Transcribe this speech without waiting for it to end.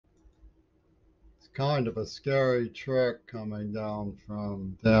kind of a scary trick coming down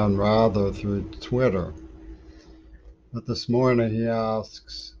from Dan Rather through Twitter. But this morning he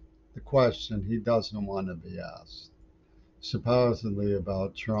asks the question he doesn't want to be asked, supposedly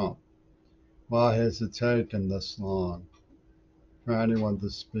about Trump. Why has it taken this long for anyone to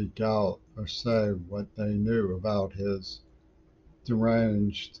speak out or say what they knew about his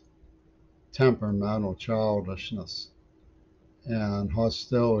deranged temperamental childishness and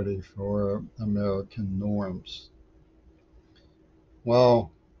hostility for American norms?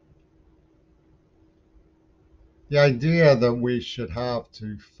 Well, the idea that we should have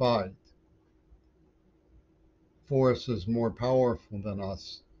to fight forces more powerful than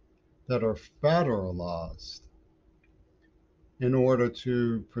us that are federalized in order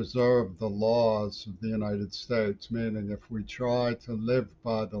to preserve the laws of the United States, meaning if we try to live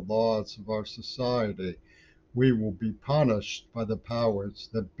by the laws of our society, we will be punished by the powers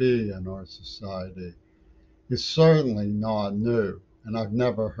that be in our society, is certainly not new, and I've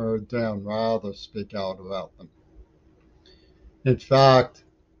never heard Dan Rather speak out about them. In fact,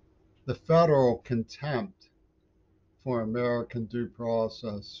 the federal contempt for American due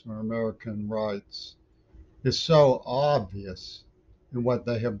process or American rights is so obvious in what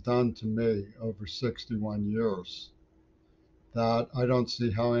they have done to me over 61 years that I don't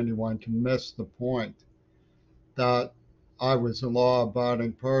see how anyone can miss the point that I was a law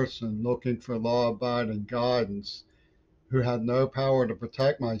abiding person looking for law abiding guidance who had no power to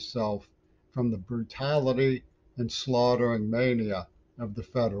protect myself from the brutality and slaughtering mania of the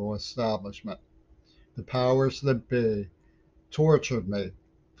federal establishment. The powers that be tortured me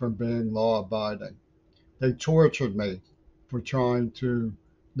from being law abiding. They tortured me for trying to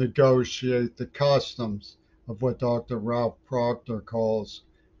negotiate the customs of what Dr. Ralph Proctor calls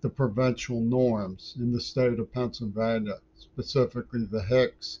the provincial norms in the state of Pennsylvania, specifically the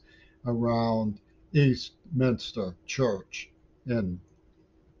Hicks around Eastminster Church in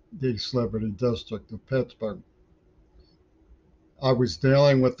the East Liberty District of Pittsburgh. I was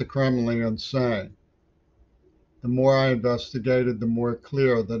dealing with the criminally insane. The more I investigated, the more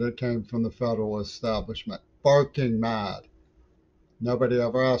clear that it came from the federal establishment, barking mad. Nobody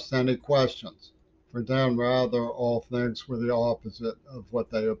ever asked any questions. For Dan Rather, all things were the opposite of what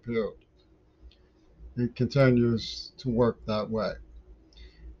they appeared. It continues to work that way.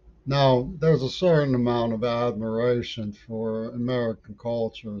 Now, there's a certain amount of admiration for American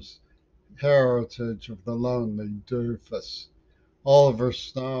culture's heritage of the Lonely Doufus. Oliver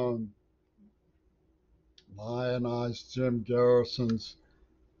Stone lionized Jim Garrison's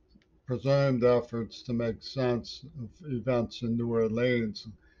presumed efforts to make sense of events in New Orleans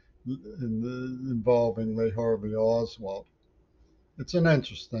involving Lee Harvey Oswald. It's an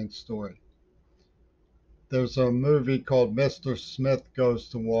interesting story. There's a movie called Mr. Smith Goes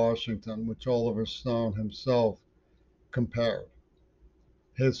to Washington, which Oliver Stone himself compared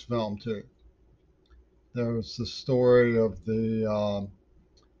his film to. There's the story of the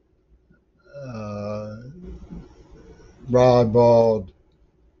ribald,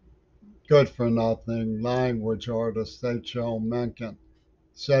 good for nothing language artist H.L. Mencken,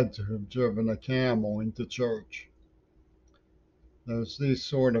 said to have driven a camel into church. There's these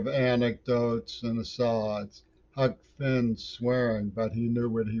sort of anecdotes and asides. Huck Finn swearing, but he knew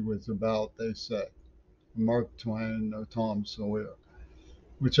what he was about, they say. Mark Twain or Tom Sawyer,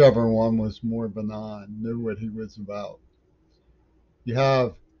 whichever one was more benign, knew what he was about. You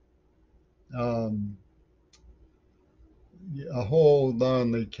have um, a whole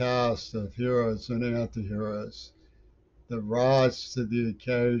lonely cast of heroes and anti-heroes that rise to the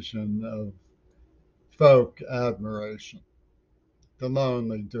occasion of folk admiration. The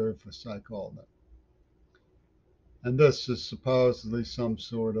Lonely Doufus, I call them. And this is supposedly some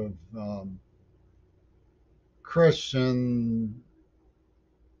sort of Christian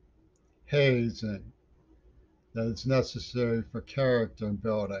hazing that is necessary for character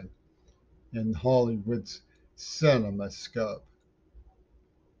building in Hollywood's cinema scope.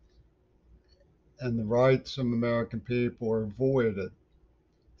 And the rights of American people are voided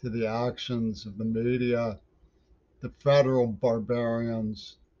to the actions of the media, the federal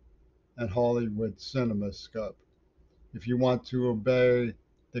barbarians, and Hollywood cinema scope. If you want to obey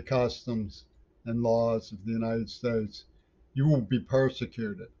the customs and laws of the United States, you will be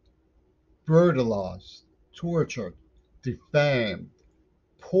persecuted, brutalized, tortured, defamed,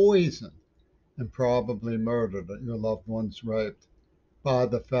 poisoned, and probably murdered, your loved ones raped by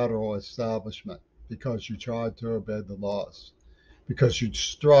the federal establishment because you tried to obey the laws, because you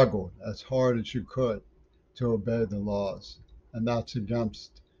struggled as hard as you could to obey the laws, and that's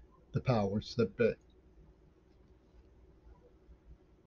against the powers that be.